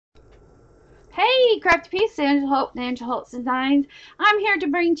Hey, Crafty Peace, Angela Holt and Angela Holt Designs. I'm here to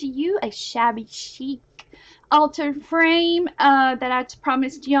bring to you a Shabby Chic altar frame that I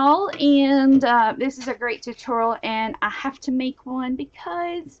promised y'all, and this is a great tutorial, and I have to make one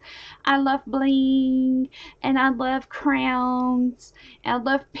because I love bling, and I love crowns, and I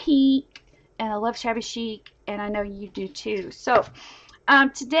love pink, and I love Shabby Chic, and I know you do too. So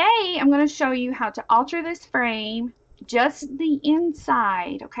today I'm going to show you how to alter this frame, just the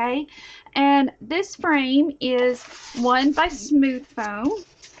inside, okay? And this frame is one by Smooth Foam,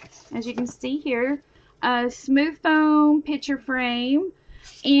 as you can see here, a Smooth Foam picture frame,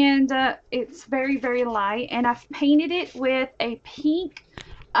 and it's very light, and I've painted it with a pink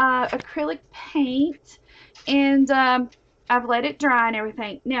acrylic paint, and I've let it dry and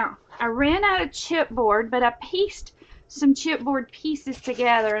everything. Now I ran out of chipboard, but I pieced some chipboard pieces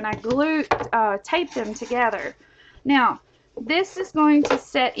together, and I taped them together. Now this is going to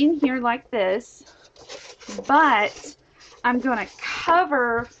set in here like this, but I'm going to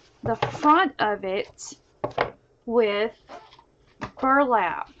cover the front of it with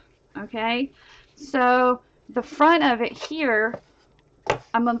burlap. Okay, so the front of it here,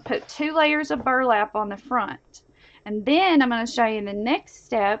 I'm going to put 2 layers of burlap on the front, and then I'm going to show you the next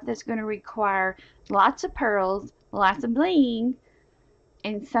step that's going to require lots of pearls, lots of bling,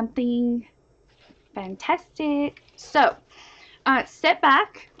 and something fantastic. So sit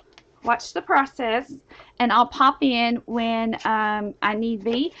back, watch the process, and I'll pop in when I need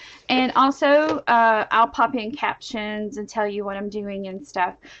be, and also I'll pop in captions and tell you what I'm doing and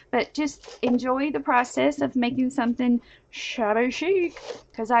stuff. But just enjoy the process of making something shabby chic,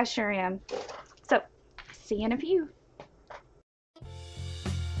 because I sure am. So see you in a few.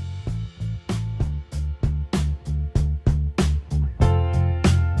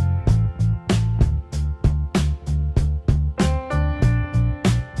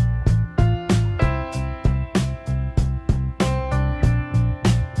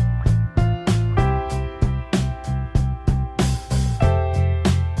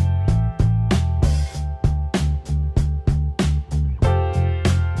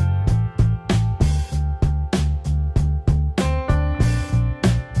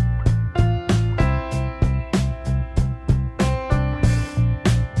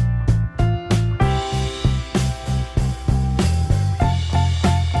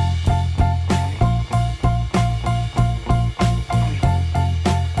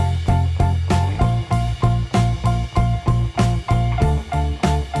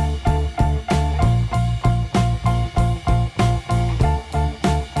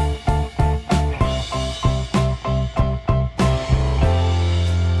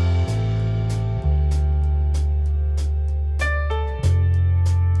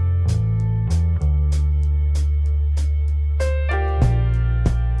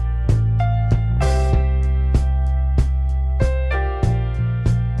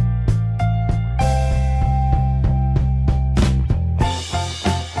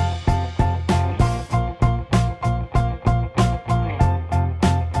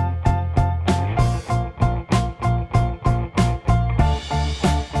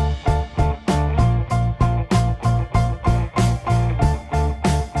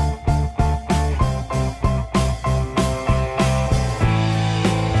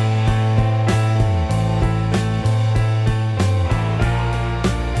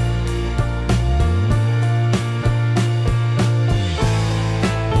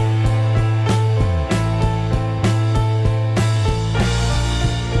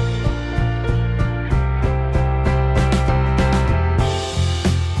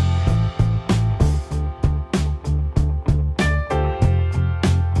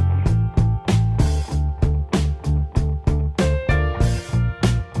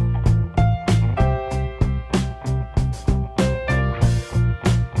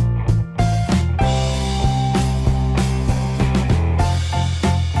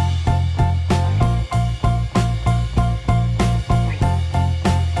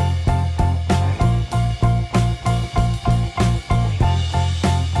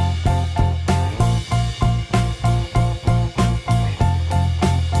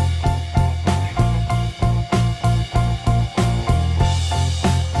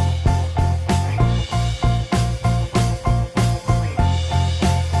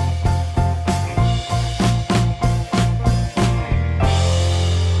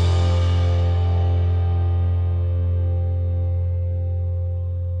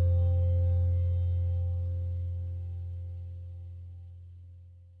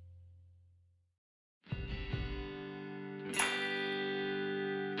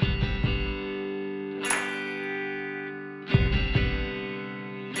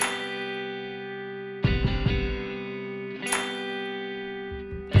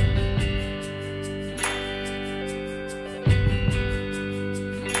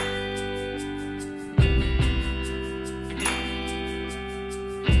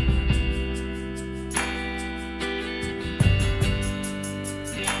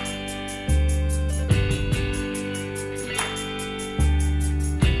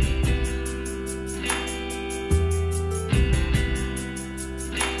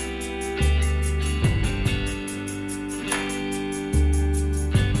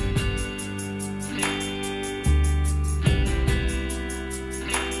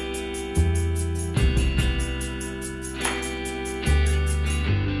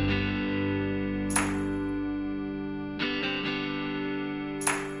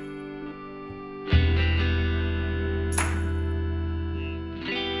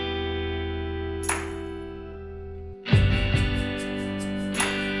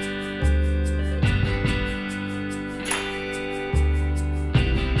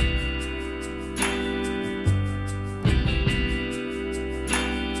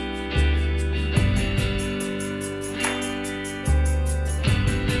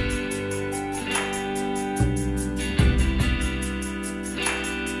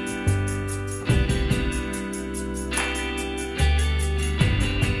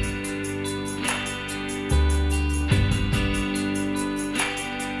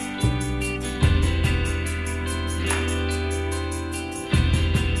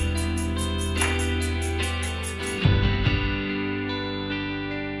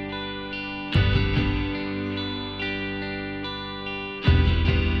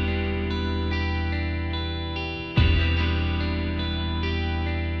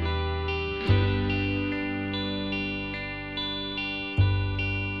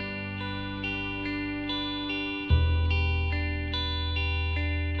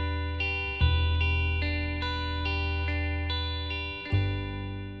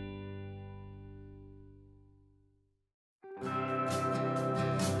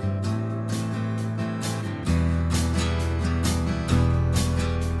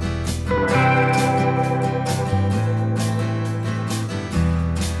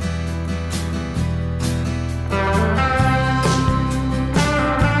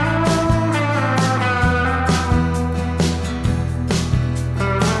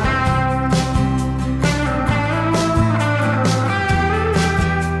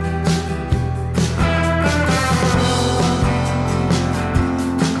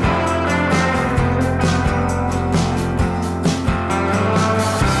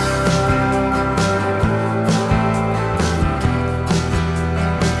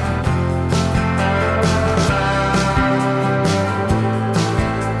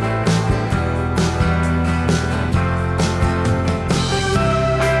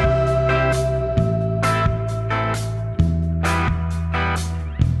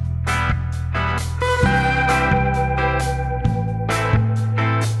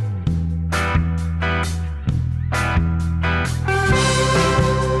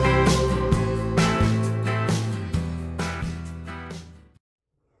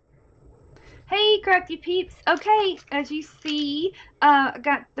 crafty peeps. Okay, as you see, I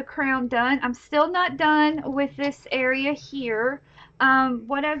got the crown done. I'm still not done with this area here.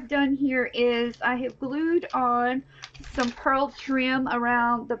 What I've done here is I have glued on some pearl trim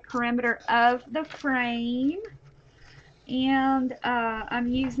around the perimeter of the frame. And I'm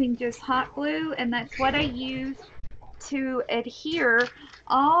using just hot glue, and that's what I use to adhere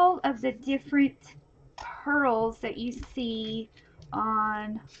all of the different pearls that you see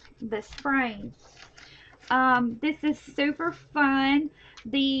on this frame. This is super fun.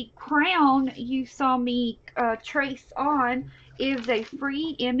 The crown you saw me trace on is a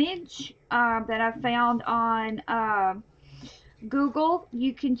free image that I found on Google.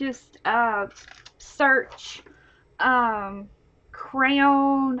 You can just search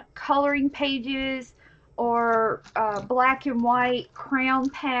crown coloring pages or black and white crown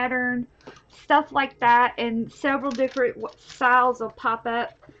pattern, stuff like that, and several different styles will pop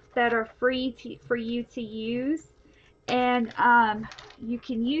up that are free for you to use, and you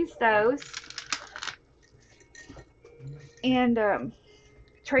can use those and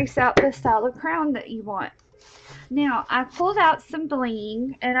trace out the style of crown that you want. Now, I pulled out some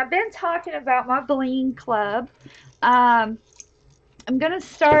bling, and I've been talking about my bling club. I'm going to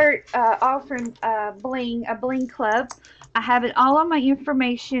start offering a bling club. I have it all on my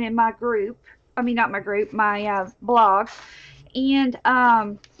information in my group. I mean, not my group, my blog. And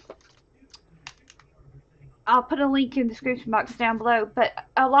I'll put a link in the description box down below. But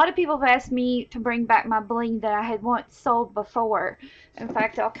a lot of people have asked me to bring back my bling that I had once sold before. In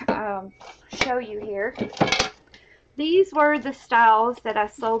fact, I'll show you here. These were the styles that I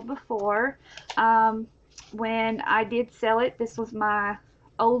sold before. When I did sell it, this was my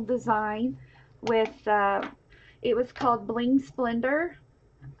old design with, it was called Bling Splendor,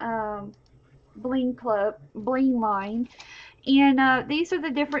 Bling Club, Bling Line. And these are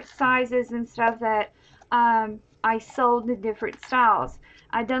the different sizes and stuff that I sold the different styles.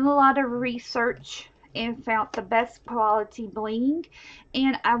 I've done a lot of research and found the best quality bling,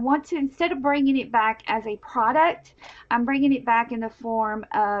 and I want to, instead of bringing it back as a product, I'm bringing it back in the form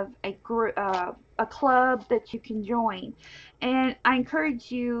of a club that you can join. And I encourage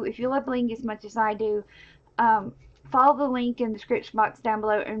you, if you love bling as much as I do, follow the link in the description box down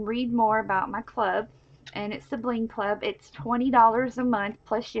below and read more about my club. And it's the Bling Club. It's $20 a month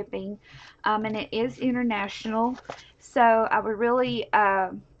plus shipping, and it is international. So I would really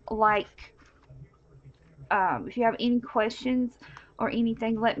like, if you have any questions or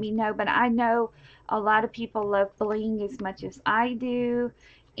anything, let me know. But I know a lot of people love bling as much as I do.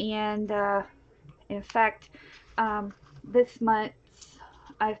 And in fact, this month,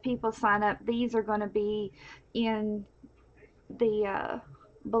 if people sign up, these are going to be in the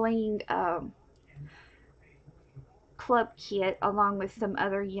bling club kit, along with some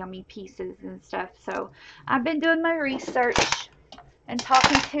other yummy pieces and stuff. So I've been doing my research and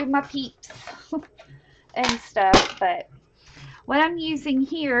talking to my peeps and stuff. But what I'm using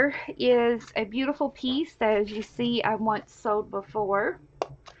here is a beautiful piece that, as you see, I once sold before.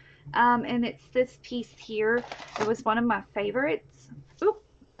 And it's this piece here. It was one of my favorites. Oop!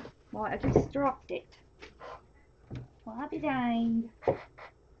 Well, I just dropped it. Well, I'll be dang.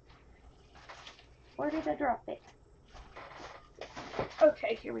 Where did I drop it?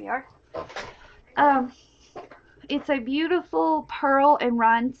 Okay, here we are. It's a beautiful pearl and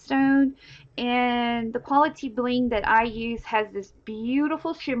rhinestone, and the quality bling that I use has this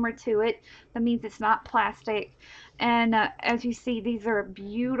beautiful shimmer to it. That means it's not plastic. And as you see, these are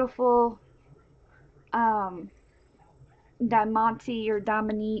beautiful diamante or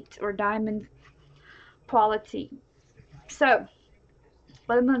diamondite or diamond quality. So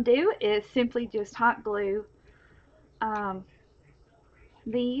what I'm going to do is simply just hot glue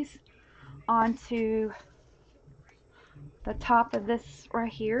these onto the top of this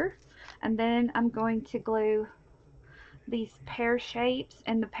right here, and then I'm going to glue these pear shapes,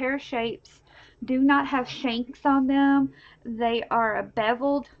 and the pear shapes do not have shanks on them. They are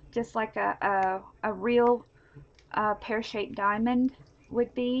beveled just like a real pear-shaped diamond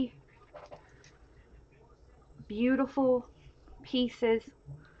would be. Beautiful pieces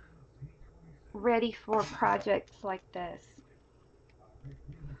ready for projects like this.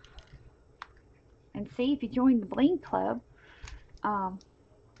 And see, if you join the Bling Club,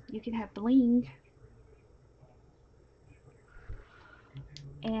 you can have bling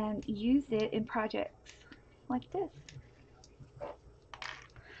and use it in projects like this.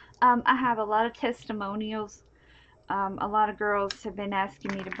 I have a lot of testimonials. A lot of girls have been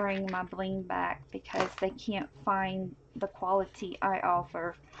asking me to bring my bling back because they can't find the quality I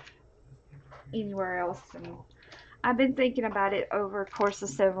offer anywhere else. And I've been thinking about it over a course of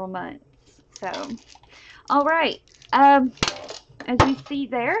several months. So, all right. As you see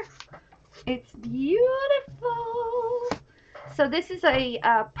there, it's beautiful. So this is a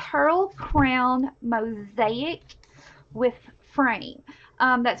pearl crown mosaic with frame.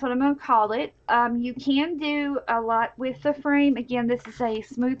 That's what I'm going to call it. You can do a lot with the frame. Again, this is a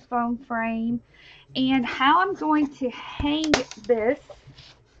smooth foam frame. And how I'm going to hang this.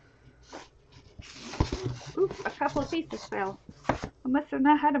 Oops, a couple of pieces fell. I must have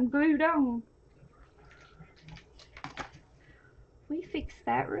not had them glued on. We fixed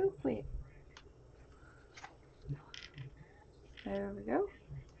that real quick. There we go.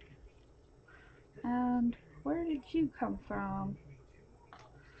 And where did you come from?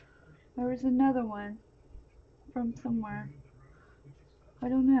 There was another one from somewhere. I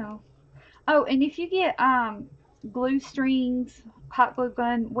don't know. Oh, and if you get glue strings, hot glue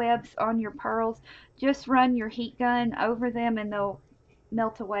gun webs on your pearls, just run your heat gun over them and they'll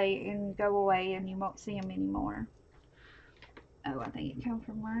melt away and go away and you won't see them anymore. Oh, I think it came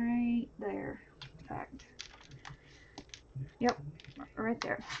from right there. In fact. Yep, right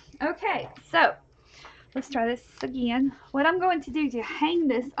there. Okay, so let's try this again. What I'm going to do to hang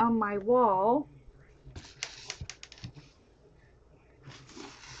this on my wall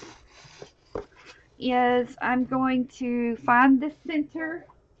is I'm going to find the center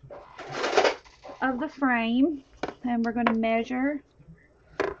of the frame and we're going to measure.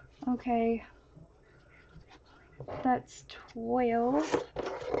 Okay, that's 12,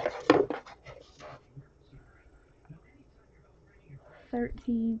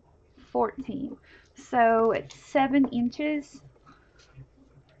 13, 14. So it's 7 inches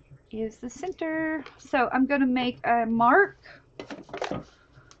is the center. So I'm going to make a mark.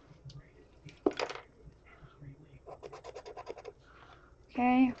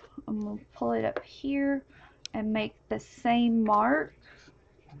 Okay, I'm going to pull it up here and make the same mark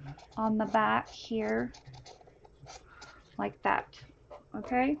on the back here, like that.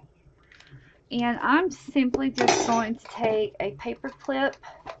 Okay, and I'm simply just going to take a paper clip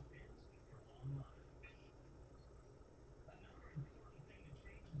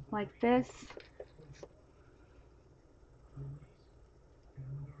like this,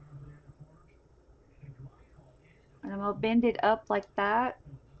 and I'm going to bend it up like that,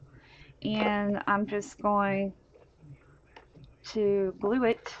 and I'm just going to glue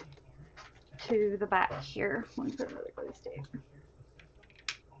it to the back here. Let me put another glue stick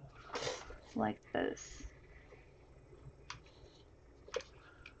like this.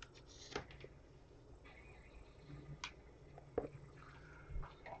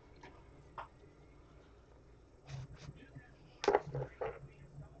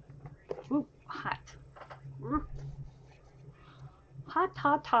 Ooh, hot. Hot,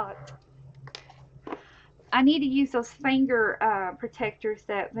 hot, hot. I need to use those finger protectors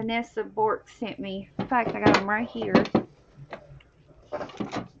that Vanessa Bork sent me. In fact, I got them right here.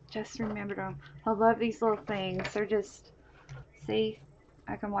 Just remembered them. I love these little things. They're just, see,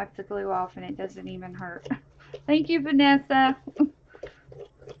 I can wipe the glue off and it doesn't even hurt. Thank you, Vanessa.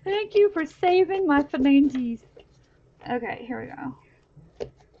 Thank you for saving my phalanges. Okay, here we go.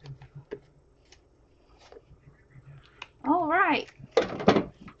 All right.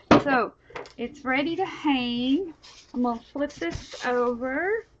 So it's ready to hang. I'm going to flip this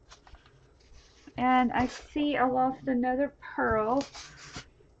over. And I see I lost another pearl.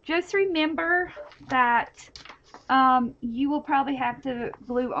 Just remember that you will probably have to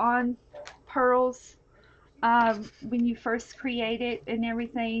glue on pearls when you first create it and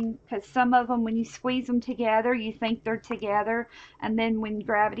everything, because some of them, when you squeeze them together, you think they're together, and then when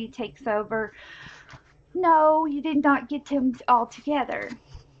gravity takes over, no, you did not get them all together.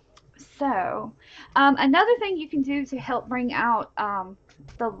 So another thing you can do to help bring out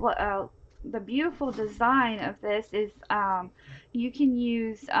the beautiful design of this is you can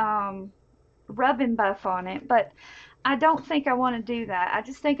use rub and buff on it, but I don't think I want to do that. I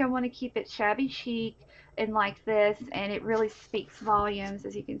just think I want to keep it shabby chic and like this, and it really speaks volumes,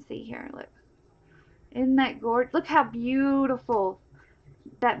 as you can see here. Look, isn't that gorgeous? Look how beautiful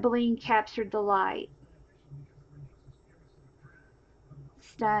that bling captured the light.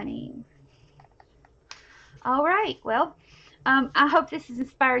 Stunning. All right, well, I hope this has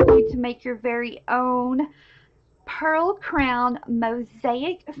inspired you to make your very own pearl crown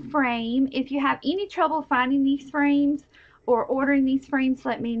mosaic frame. If you have any trouble finding these frames or ordering these frames,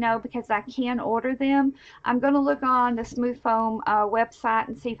 let me know, because I can order them. I'm going to look on the Smooth Foam website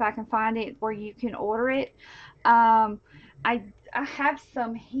and see if I can find it where you can order it. I have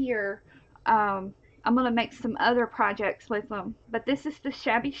some here. I'm going to make some other projects with them. But this is the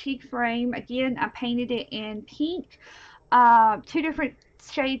Shabby Chic frame. Again, I painted it in pink. 2 different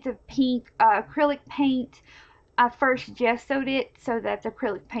shades of pink acrylic paint. I first gessoed it so that the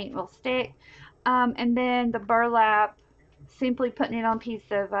acrylic paint will stick. And then the burlap, simply putting it on a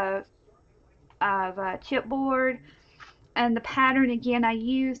piece of chipboard. And the pattern again I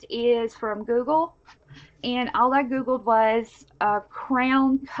used is from Google. And all I Googled was a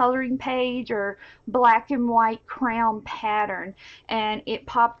crown coloring page or black and white crown pattern. And it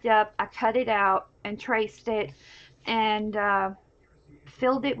popped up. I cut it out and traced it and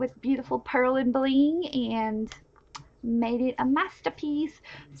filled it with beautiful pearl and bling and made it a masterpiece.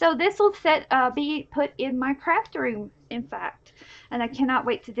 So this will be put in my craft room, in fact, and I cannot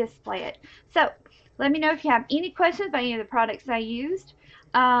wait to display it. So let me know if you have any questions about any of the products I used,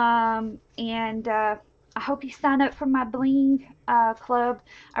 and I hope you sign up for my bling club.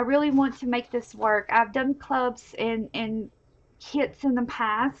 I really want to make this work. I've done clubs and kits in the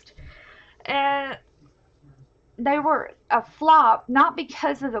past, and they were a flop, not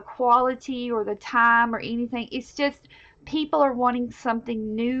because of the quality or the time or anything. It's just people are wanting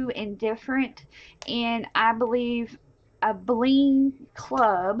something new and different, and I believe a bling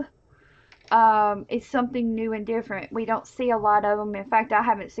club is something new and different. We don't see a lot of them. In fact, I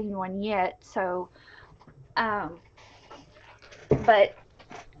haven't seen one yet. So, but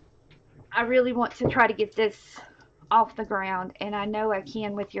I really want to try to get this off the ground, and I know I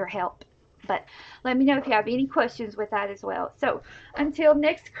can with your help. But let me know if you have any questions with that as well. So until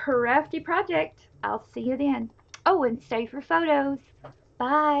next crafty project, I'll see you then. Oh, and stay for photos.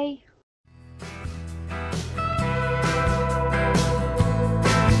 Bye.